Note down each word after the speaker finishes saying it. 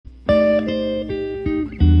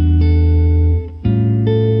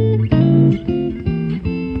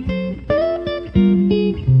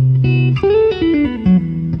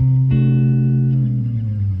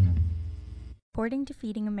According to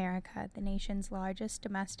Feeding America, the nation's largest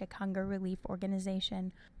domestic hunger relief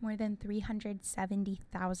organization, more than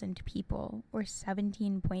 370,000 people, or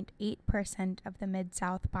 17.8% of the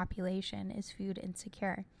Mid-South population, is food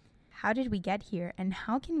insecure. How did we get here, and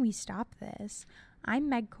how can we stop this? I'm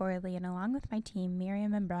Meg Corley, and along with my team,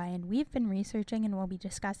 Miriam and Brian, we've been researching and will be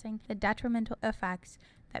discussing the detrimental effects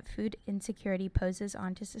that food insecurity poses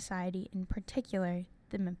onto society, in particular,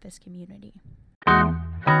 the Memphis community.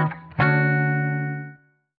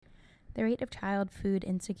 The rate of child food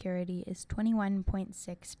insecurity is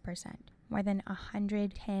 21.6%. More than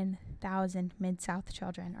 110,000 Mid-South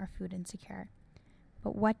children are food insecure.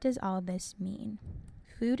 But what does all this mean?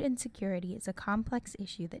 Food insecurity is a complex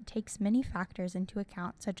issue that takes many factors into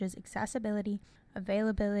account, such as accessibility,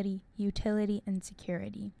 availability, utility, and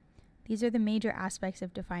security. These are the major aspects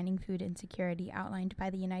of defining food insecurity outlined by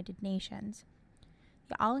the United Nations.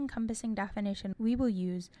 The all-encompassing definition we will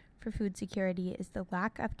use for food security is the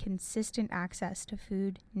lack of consistent access to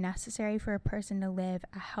food necessary for a person to live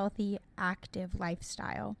a healthy, active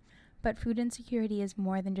lifestyle. But food insecurity is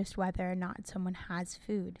more than just whether or not someone has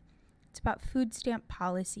food. It's about food stamp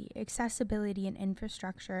policy, accessibility and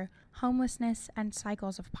infrastructure, homelessness, and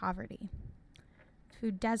cycles of poverty.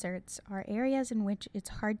 Food deserts are areas in which it's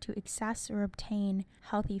hard to access or obtain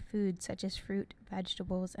healthy foods such as fruit,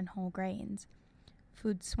 vegetables, and whole grains.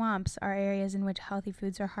 Food swamps are areas in which healthy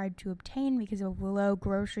foods are hard to obtain because of low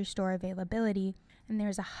grocery store availability, and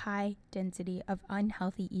there's a high density of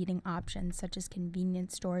unhealthy eating options such as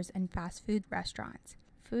convenience stores and fast food restaurants.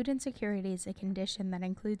 Food insecurity is a condition that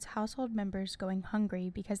includes household members going hungry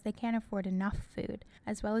because they can't afford enough food,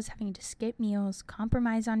 as well as having to skip meals,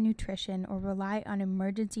 compromise on nutrition, or rely on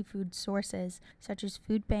emergency food sources such as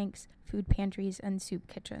food banks, food pantries, and soup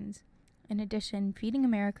kitchens. In addition, Feeding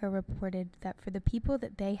America reported that for the people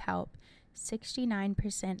that they help,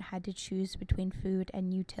 69% had to choose between food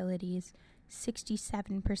and utilities,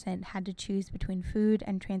 67% had to choose between food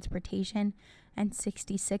and transportation, and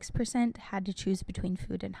 66% had to choose between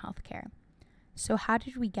food and healthcare. So how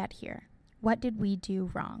did we get here? What did we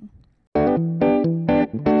do wrong?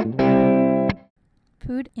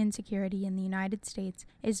 Food insecurity in the United States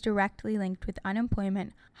is directly linked with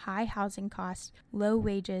unemployment, high housing costs, low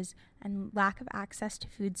wages, and lack of access to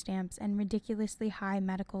food stamps and ridiculously high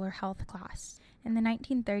medical or health costs. In the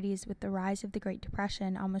 1930s, with the rise of the Great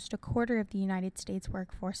Depression, almost a quarter of the United States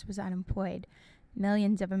workforce was unemployed.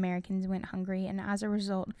 Millions of Americans went hungry, and as a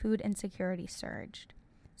result, food insecurity surged.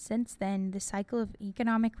 Since then, the cycle of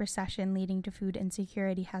economic recession leading to food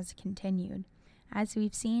insecurity has continued. As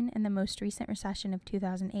we've seen in the most recent recession of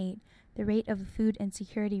 2008, the rate of food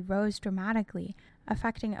insecurity rose dramatically,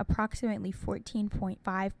 affecting approximately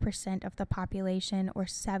 14.5% of the population, or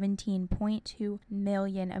 17.2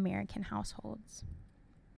 million American households.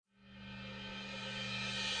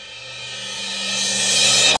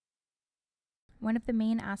 One of the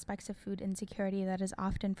main aspects of food insecurity that is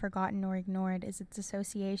often forgotten or ignored is its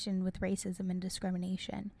association with racism and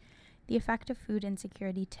discrimination. The effect of food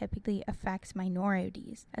insecurity typically affects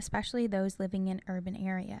minorities, especially those living in urban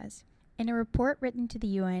areas. In a report written to the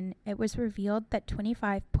UN, it was revealed that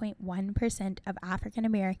 25.1% of African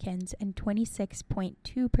Americans and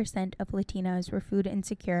 26.2% of Latinos were food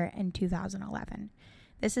insecure in 2011.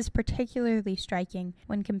 This is particularly striking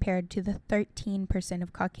when compared to the 13%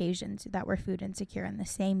 of Caucasians that were food insecure in the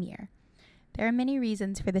same year. There are many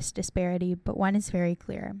reasons for this disparity, but one is very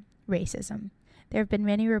clear: racism. There have been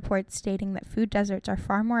many reports stating that food deserts are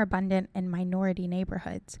far more abundant in minority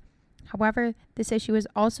neighborhoods. However, this issue is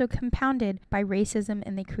also compounded by racism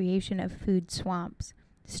in the creation of food swamps.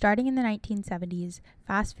 Starting in the 1970s,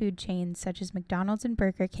 fast food chains such as McDonald's and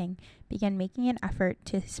Burger King began making an effort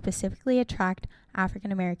to specifically attract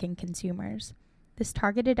African American consumers. This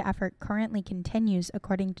targeted effort currently continues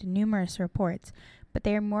according to numerous reports, but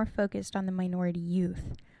they are more focused on the minority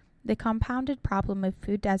youth. The compounded problem of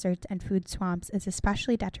food deserts and food swamps is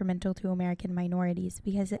especially detrimental to American minorities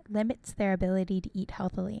because it limits their ability to eat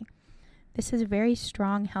healthily. This has very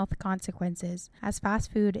strong health consequences, as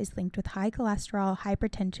fast food is linked with high cholesterol,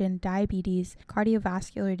 hypertension, diabetes,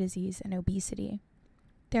 cardiovascular disease, and obesity.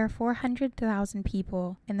 There are 400,000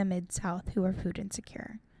 people in the Mid-South who are food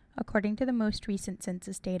insecure. According to the most recent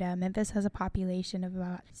census data, Memphis has a population of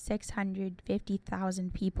about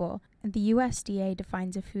 650,000 people, and the USDA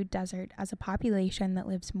defines a food desert as a population that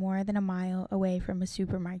lives more than a mile away from a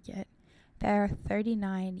supermarket. There are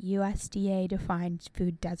 39 USDA-defined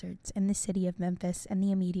food deserts in the city of Memphis and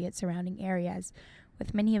the immediate surrounding areas,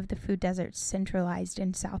 with many of the food deserts centralized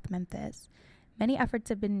in South Memphis. Many efforts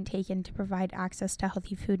have been taken to provide access to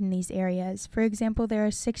healthy food in these areas. For example, there are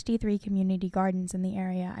 63 community gardens in the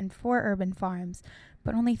area and 4 urban farms,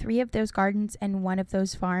 but only 3 of those gardens and 1 of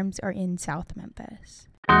those farms are in South Memphis.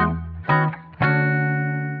 For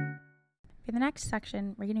the next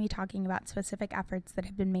section, we're going to be talking about specific efforts that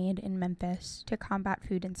have been made in Memphis to combat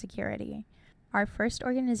food insecurity. Our first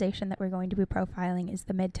organization that we're going to be profiling is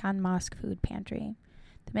the Midtown Mosque Food Pantry.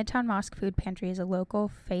 The Midtown Mosque Food Pantry is a local,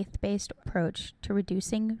 faith-based approach to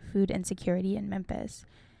reducing food insecurity in Memphis.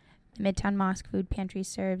 The Midtown Mosque Food Pantry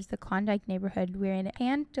serves the Klondike neighborhood, wherein it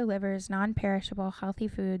hand delivers non-perishable, healthy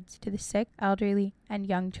foods to the sick, elderly, and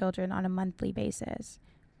young children on a monthly basis.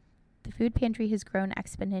 The food pantry has grown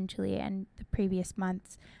exponentially in the previous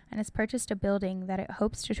months and has purchased a building that it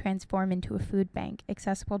hopes to transform into a food bank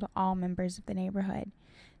accessible to all members of the neighborhood.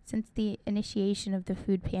 Since the initiation of the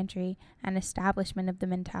food pantry and establishment of the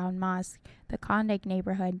Midtown Mosque, the Klondike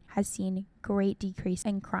neighborhood has seen great decrease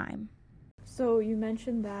in crime. So you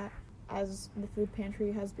mentioned that as the food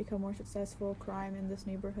pantry has become more successful, crime in this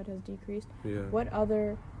neighborhood has decreased. Yeah. What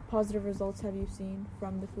other positive results have you seen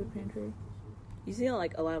from the food pantry? You see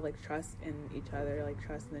like a lot of like trust in each other, like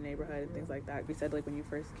trust in the neighborhood and things like that. We said like when you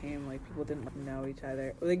first came, like people didn't know each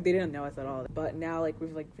other, like they didn't know us at all. But now like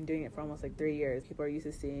we've like been doing it for almost like 3 years. People are used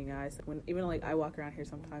to seeing us. When even like I walk around here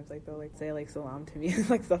sometimes, like they'll like say like salam to me,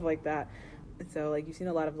 like stuff like that. And so like you've seen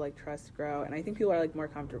a lot of like trust grow, and I think people are like more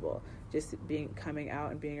comfortable just coming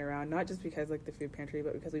out and being around, not just because like the food pantry,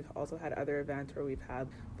 but because we've also had other events where we've had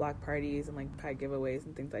block parties and like pie giveaways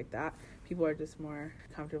and things like that. People are just more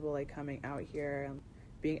comfortable like coming out here and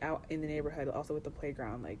being out in the neighborhood. Also with the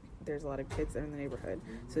playground, like there's a lot of kids in the neighborhood,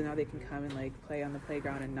 so now they can come and like play on the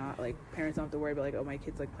playground and not like parents don't have to worry about like, oh, my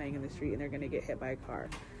kid's like playing in the street and they're gonna get hit by a car.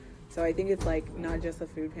 So I think it's like not just the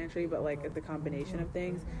food pantry, but like the combination of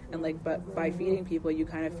things, and like but by feeding people you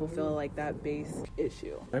kind of fulfill like that base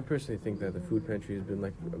issue. I personally think that the food pantry has been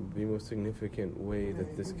like the most significant way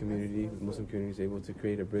that this community, the Muslim community, is able to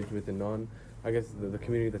create a bridge with the the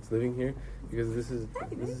community that's living here, because this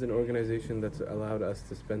is an organization that's allowed us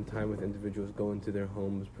to spend time with individuals, go into their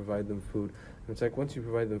homes, provide them food. And it's like once you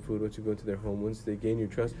provide them food, once you go into their home, once they gain your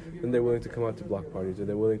trust, then they're willing to come out to block parties, or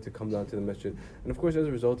they're willing to come down to the masjid. And of course, as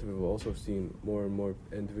a result of it, we've also seen more and more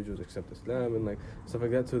individuals accept Islam and like stuff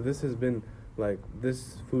like that. So this has been like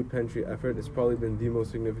this food pantry effort has probably been the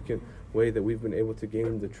most significant way that we've been able to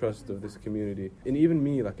gain the trust of this community. And even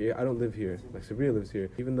me, like I don't live here, like Sabria lives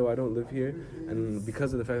here. Even though I don't live here, and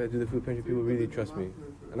because of the fact that I do the food pantry, people really trust me.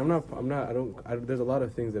 And there's a lot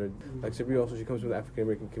of things that are, like Sabria also, she comes from the African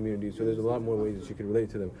American community, so there's a lot more ways that she can relate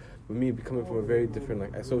to them. But me, coming from a very different,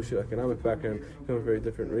 like socioeconomic background, coming from a very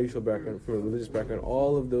different racial background, from a religious background,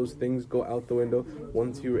 all of those things go out the window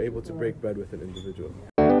once you're able to break bread with an individual.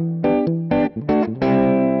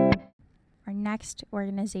 Our next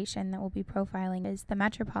organization that we'll be profiling is the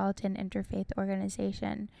Metropolitan Interfaith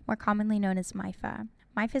Organization, more commonly known as MIFA.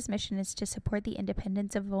 MIFA's mission is to support the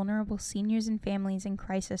independence of vulnerable seniors and families in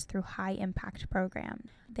crisis through high-impact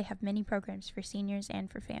programs. They have many programs for seniors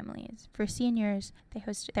and for families. For seniors, they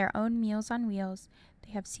host their own Meals on Wheels.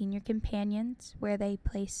 They have Senior Companions, where they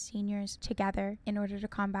place seniors together in order to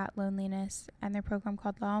combat loneliness, and their program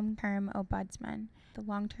called Long-Term Ombudsman. The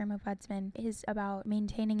Long-Term Ombudsman is about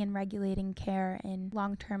maintaining and regulating care in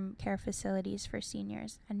long-term care facilities for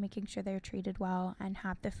seniors and making sure they're treated well and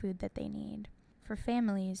have the food that they need. For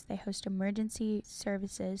families, they host emergency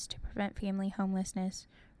services to prevent family homelessness,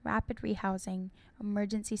 rapid rehousing,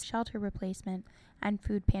 emergency shelter replacement, and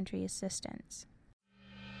food pantry assistance.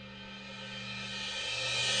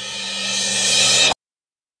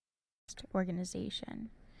 Organization.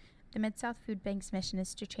 The Mid-South Food Bank's mission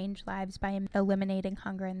is to change lives by eliminating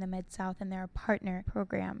hunger in the Mid-South, and they're a partner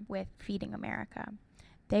program with Feeding America.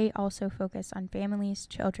 They also focus on families,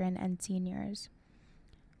 children, and seniors.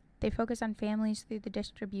 They focus on families through the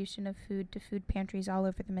distribution of food to food pantries all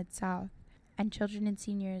over the Mid-South, and children and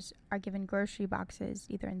seniors are given grocery boxes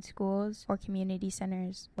either in schools or community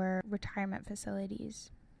centers or retirement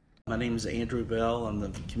facilities. My name is Andrew Bell. I'm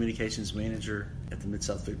the communications manager at the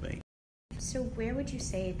Mid-South Food Bank. So where would you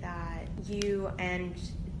say that you and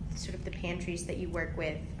sort of the pantries that you work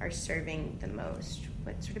with are serving the most?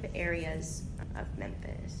 What sort of areas of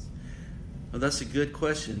Memphis? Well, that's a good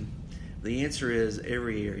question. The answer is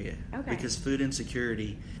every area. Okay. Because food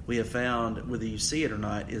insecurity, we have found, whether you see it or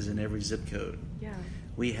not, is in every zip code. Yeah.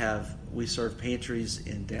 We serve pantries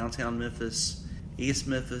in downtown Memphis, East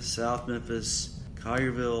Memphis, South Memphis,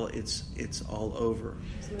 Collierville. It's all over.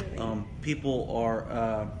 Absolutely. People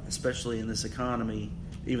are, especially in this economy,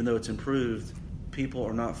 even though it's improved, people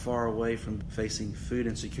are not far away from facing food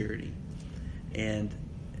insecurity. And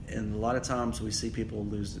And a lot of times we see people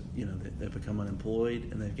lose, they become unemployed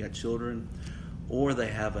and they've got children, or they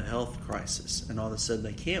have a health crisis and all of a sudden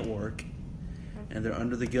they can't work and they're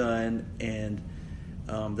under the gun, and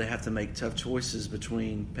they have to make tough choices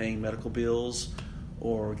between paying medical bills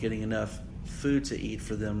or getting enough food to eat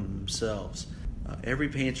for them themselves. Every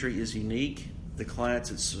pantry is unique. The clients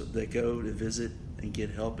that go to visit and get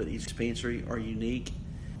help at each pantry are unique,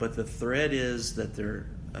 but the thread is that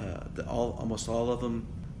almost all of them,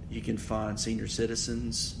 you can find senior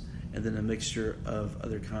citizens and then a mixture of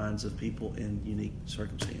other kinds of people in unique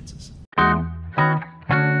circumstances.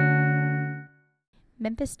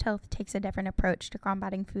 Memphis Tilth takes a different approach to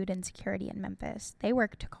combating food insecurity in Memphis. They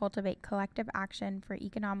work to cultivate collective action for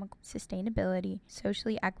economic sustainability,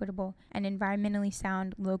 socially equitable, and environmentally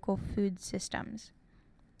sound local food systems.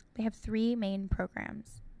 They have 3 main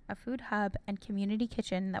programs: a food hub and community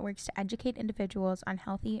kitchen that works to educate individuals on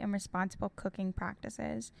healthy and responsible cooking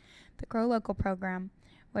practices, the Grow Local program,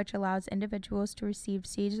 which allows individuals to receive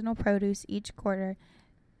seasonal produce each quarter,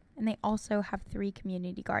 and they also have 3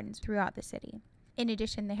 community gardens throughout the city. In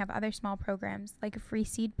addition, they have other small programs like a free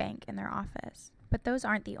seed bank in their office. But those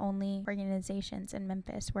aren't the only organizations in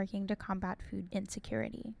Memphis working to combat food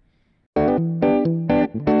insecurity.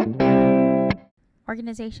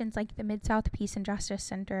 Organizations like the Mid-South Peace and Justice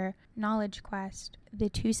Center, Knowledge Quest, the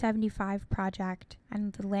 275 Project,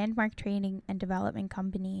 and the Landmark Training and Development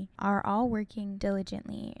Company are all working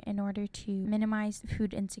diligently in order to minimize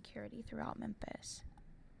food insecurity throughout Memphis.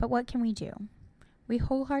 But what can we do? We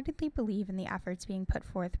wholeheartedly believe in the efforts being put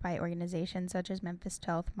forth by organizations such as Memphis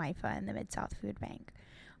Tilth, MIFA, and the Mid-South Food Bank.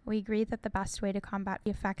 We agree that the best way to combat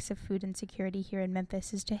the effects of food insecurity here in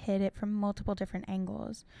Memphis is to hit it from multiple different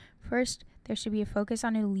angles. First, there should be a focus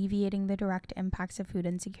on alleviating the direct impacts of food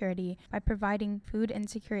insecurity by providing food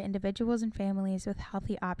insecure individuals and families with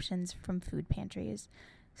healthy options from food pantries.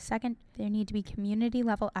 Second, there need to be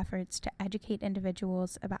community-level efforts to educate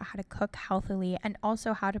individuals about how to cook healthily and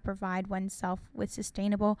also how to provide oneself with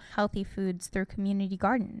sustainable, healthy foods through community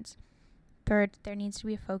gardens. Third, there needs to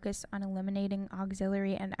be a focus on eliminating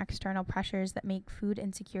auxiliary and external pressures that make food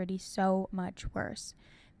insecurity so much worse.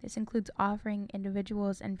 This includes offering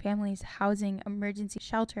individuals and families housing, emergency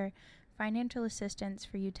shelter, financial assistance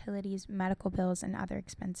for utilities, medical bills, and other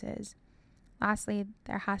expenses. Lastly,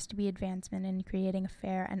 there has to be advancement in creating a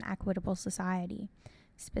fair and equitable society.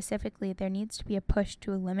 Specifically, there needs to be a push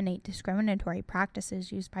to eliminate discriminatory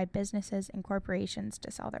practices used by businesses and corporations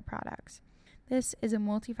to sell their products. This is a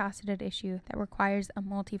multifaceted issue that requires a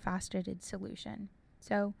multifaceted solution.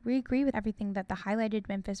 So, we agree with everything that the highlighted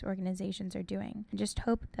Memphis organizations are doing and just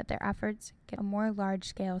hope that their efforts get a more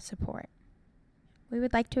large-scale support. We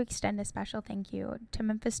would like to extend a special thank you to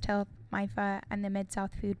Memphis Tilth, MIFA, and the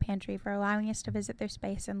Mid-South Food Pantry for allowing us to visit their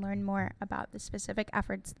space and learn more about the specific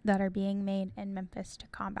efforts that are being made in Memphis to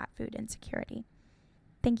combat food insecurity.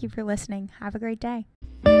 Thank you for listening. Have a great day.